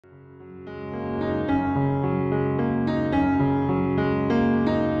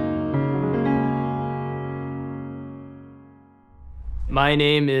My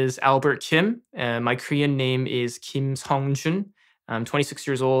name is Albert Kim, and my Korean name is Kim Song-jun. I'm 26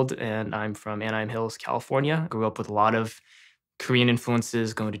 years old, and I'm from Anaheim Hills, California. Grew up with a lot of Korean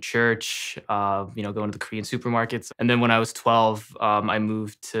influences, going to church, going to the Korean supermarkets. And then when I was 12, I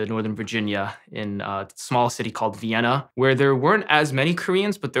moved to Northern Virginia in a small city called Vienna, where there weren't as many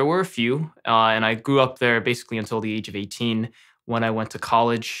Koreans, but there were a few. And I grew up there basically until the age of 18 when I went to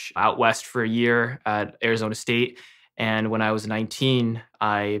college out west for a year at Arizona State. And when I was 19,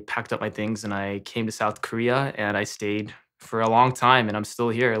 I packed up my things and I came to South Korea and I stayed for a long time and I'm still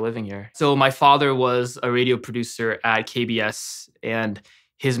here living here. So my father was a radio producer at KBS and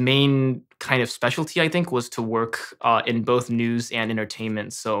his main kind of specialty, I think, was to work in both news and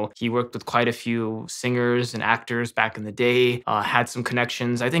entertainment. So he worked with quite a few singers and actors back in the day, had some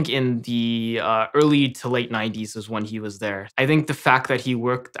connections. I think in the early to late 90s is when he was there. I think the fact that he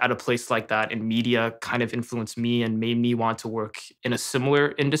worked at a place like that in media kind of influenced me and made me want to work in a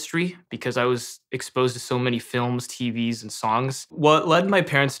similar industry because I was exposed to so many films, TVs, and songs. What led my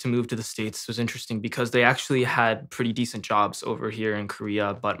parents to move to the States was interesting because they actually had pretty decent jobs over here in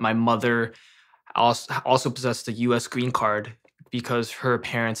Korea, but my mother also possessed a US green card because her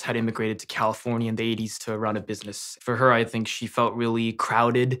parents had immigrated to California in the 80s to run a business. For her, I think she felt really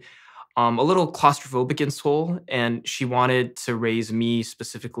crowded, a little claustrophobic in Seoul, and she wanted to raise me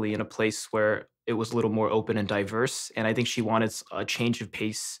specifically in a place where it was a little more open and diverse. And I think she wanted a change of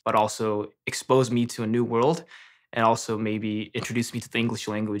pace, but also expose me to a new world and also maybe introduce me to the English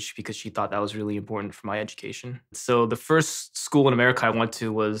language because she thought that was really important for my education. So the first school in America I went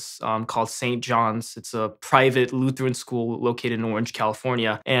to was called St. John's. It's a private Lutheran school located in Orange,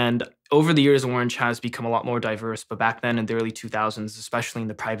 California. And over the years, Orange has become a lot more diverse, but back then in the early 2000s, especially in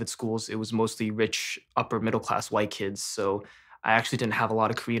the private schools, it was mostly rich, upper middle class white kids. So I actually didn't have a lot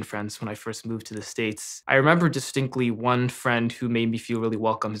of Korean friends when I first moved to the States. I remember distinctly one friend who made me feel really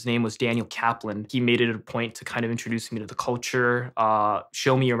welcome. His name was Daniel Kaplan. He made it a point to kind of introduce me to the culture,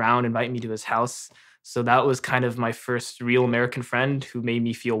 show me around, invite me to his house. So that was kind of my first real American friend who made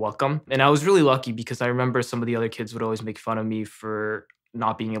me feel welcome. And I was really lucky because I remember some of the other kids would always make fun of me for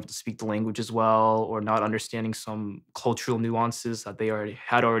not being able to speak the language as well or not understanding some cultural nuances that they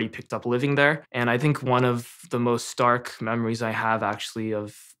already picked up living there. And I think one of the most stark memories I have actually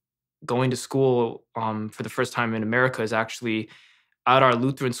of going to school for the first time in America is actually at our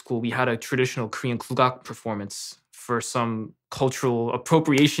Lutheran school. We had a traditional Korean klugak performance for some cultural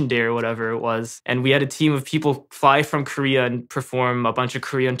appropriation day or whatever it was. And we had a team of people fly from Korea and perform a bunch of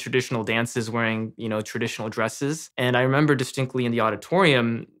Korean traditional dances wearing, traditional dresses. And I remember distinctly in the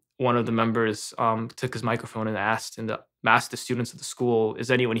auditorium, one of the members took his microphone and asked the students at the school, "Is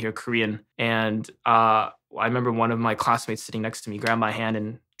anyone here Korean?" And I remember one of my classmates sitting next to me grabbed my hand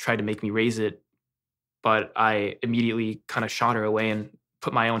and tried to make me raise it, but I immediately kind of shot her away and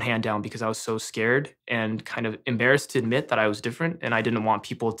put my own hand down because I was so scared and kind of embarrassed to admit that I was different. And I didn't want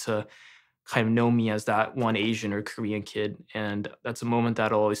people to kind of know me as that one Asian or Korean kid. And that's a moment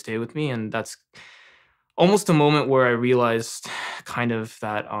that'll always stay with me. And that's almost a moment where I realized kind of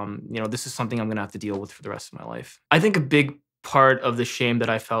that, this is something I'm going to have to deal with for the rest of my life. I think a big part of the shame that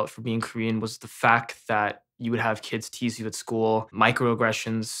I felt for being Korean was the fact that you would have kids tease you at school,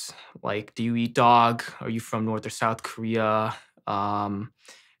 microaggressions like, do you eat dog? Are you from North or South Korea?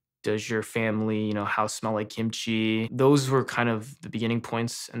 Does your family, house smell like kimchi? Those were kind of the beginning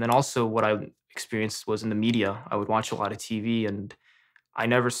points. And then also what I experienced was in the media. I would watch a lot of TV and I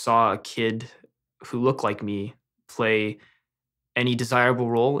never saw a kid who looked like me play any desirable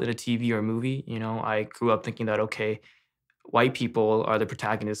role in a TV or movie. I grew up thinking that, okay, white people are the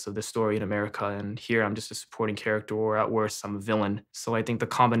protagonists of the story in America, and here I'm just a supporting character, or at worst, I'm a villain. So I think the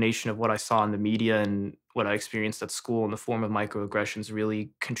combination of what I saw in the media and what I experienced at school in the form of microaggressions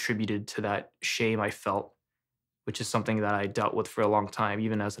really contributed to that shame I felt, which is something that I dealt with for a long time,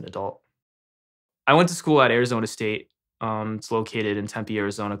 even as an adult. I went to school at Arizona State. It's located in Tempe,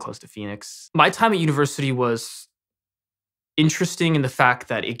 Arizona, close to Phoenix. My time at university was interesting in the fact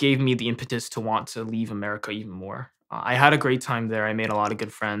that it gave me the impetus to want to leave America even more. I had a great time there. I made a lot of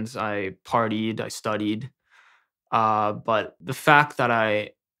good friends. I partied, I studied. But the fact that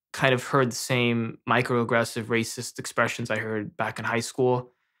I kind of heard the same microaggressive racist expressions I heard back in high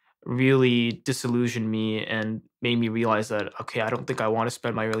school really disillusioned me and made me realize that, okay, I don't think I want to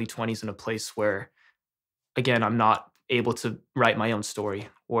spend my early 20s in a place where, again, I'm not able to write my own story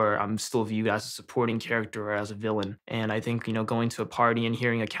or I'm still viewed as a supporting character or as a villain. And I think, going to a party and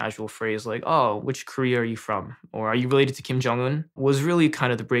hearing a casual phrase like, "Oh, which Korea are you from?" or "Are you related to Kim Jong-un?" was really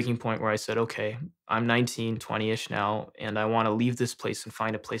kind of the breaking point where I said, okay, I'm 19, 20-ish now, and I want to leave this place and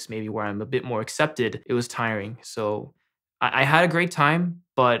find a place maybe where I'm a bit more accepted. It was tiring. So I had a great time,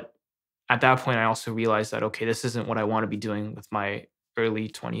 but at that point, I also realized that, okay, this isn't what I want to be doing with my early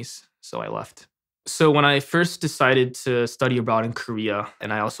 20s. So I left. So when I first decided to study abroad in Korea,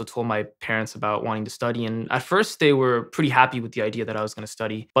 and I also told my parents about wanting to study, and at first they were pretty happy with the idea that I was going to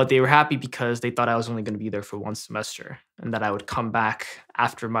study, but they were happy because they thought I was only going to be there for one semester and that I would come back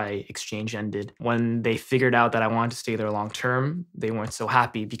after my exchange ended. When they figured out that I wanted to stay there long term, they weren't so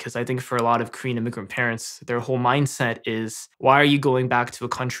happy because I think for a lot of Korean immigrant parents, their whole mindset is, why are you going back to a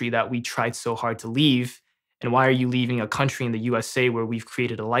country that we tried so hard to leave? And why are you leaving a country in the USA where we've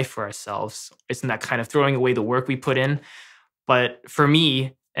created a life for ourselves? Isn't that kind of throwing away the work we put in? But for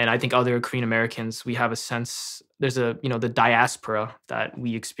me, and I think other Korean Americans, we have a sense, there's the diaspora that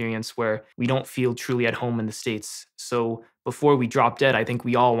we experience where we don't feel truly at home in the States. So before we drop dead, I think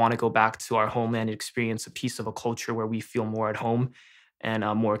we all want to go back to our homeland and experience a piece of a culture where we feel more at home and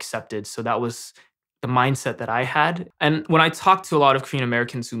more accepted. So that was the mindset that I had. And when I talk to a lot of Korean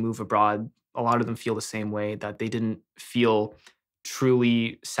Americans who move abroad, a lot of them feel the same way, that they didn't feel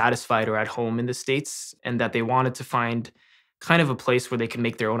truly satisfied or at home in the States, and that they wanted to find kind of a place where they can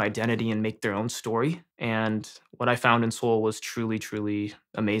make their own identity and make their own story. And what I found in Seoul was truly, truly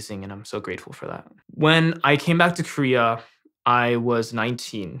amazing. And I'm so grateful for that. When I came back to Korea, I was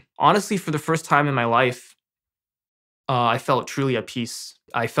 19. Honestly, for the first time in my life, I felt truly at peace.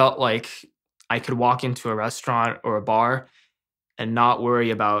 I felt like I could walk into a restaurant or a bar and not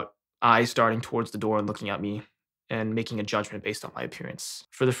worry about eyes darting towards the door and looking at me and making a judgment based on my appearance.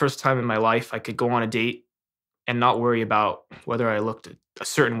 For the first time in my life, I could go on a date and not worry about whether I looked a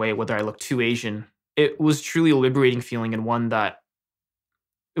certain way, whether I looked too Asian. It was truly a liberating feeling, and one that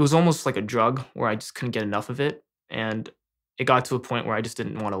it was almost like a drug where I just couldn't get enough of it. And it got to a point where I just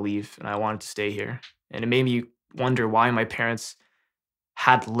didn't want to leave and I wanted to stay here. And it made me wonder why my parents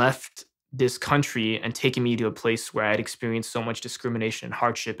had left this country and taken me to a place where I had experienced so much discrimination and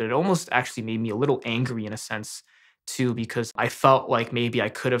hardship. And it almost actually made me a little angry in a sense, too, because I felt like maybe I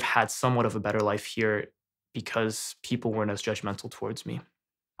could have had somewhat of a better life here because people weren't as judgmental towards me.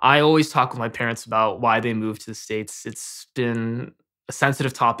 I always talk with my parents about why they moved to the States. It's been a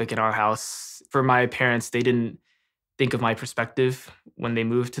sensitive topic in our house. For my parents, they didn't think of my perspective when they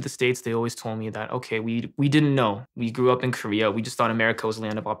moved to the States. They always told me that, okay, we didn't know. We grew up in Korea. We just thought America was a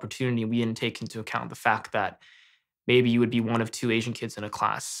land of opportunity. We didn't take into account the fact that maybe you would be one of two Asian kids in a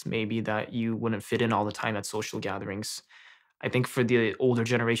class, maybe that you wouldn't fit in all the time at social gatherings. I think for the older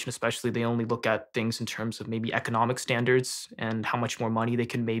generation, especially, they only look at things in terms of maybe economic standards and how much more money they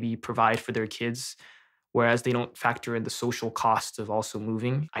can maybe provide for their kids, whereas they don't factor in the social cost of also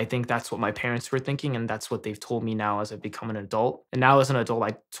moving. I think that's what my parents were thinking, and that's what they've told me now as I've become an adult. And now as an adult,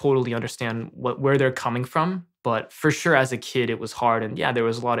 I totally understand where they're coming from. But for sure, as a kid, it was hard. And yeah, there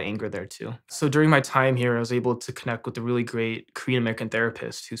was a lot of anger there too. So during my time here, I was able to connect with a really great Korean American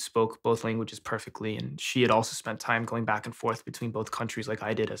therapist who spoke both languages perfectly. And she had also spent time going back and forth between both countries like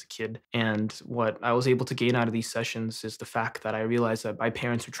I did as a kid. And what I was able to gain out of these sessions is the fact that I realized that my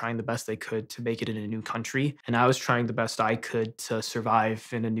parents were trying the best they could to make it in a new country. And I was trying the best I could to survive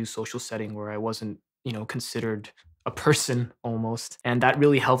in a new social setting where I wasn't, considered a person almost. And that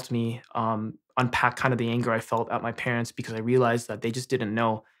really helped me unpack kind of the anger I felt at my parents because I realized that they just didn't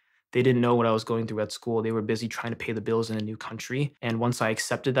know. They didn't know what I was going through at school. They were busy trying to pay the bills in a new country. And once I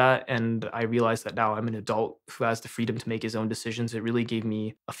accepted that and I realized that now I'm an adult who has the freedom to make his own decisions, it really gave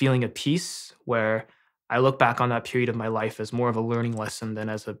me a feeling of peace where I look back on that period of my life as more of a learning lesson than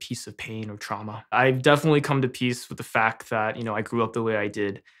as a piece of pain or trauma. I've definitely come to peace with the fact that, I grew up the way I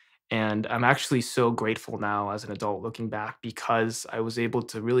did. And I'm actually so grateful now as an adult looking back because I was able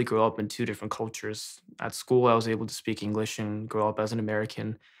to really grow up in two different cultures. At school, I was able to speak English and grow up as an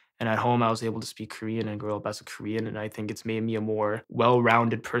American. And at home, I was able to speak Korean and grow up as a Korean. And I think it's made me a more well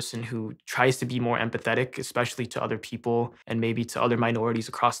rounded person who tries to be more empathetic, especially to other people and maybe to other minorities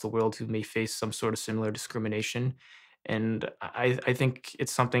across the world who may face some sort of similar discrimination. And I think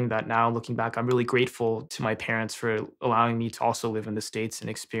it's something that now looking back, I'm really grateful to my parents for allowing me to also live in the States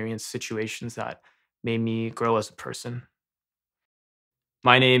and experience situations that made me grow as a person.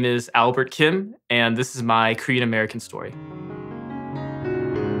 My name is Albert Kim, and this is my Korean American story.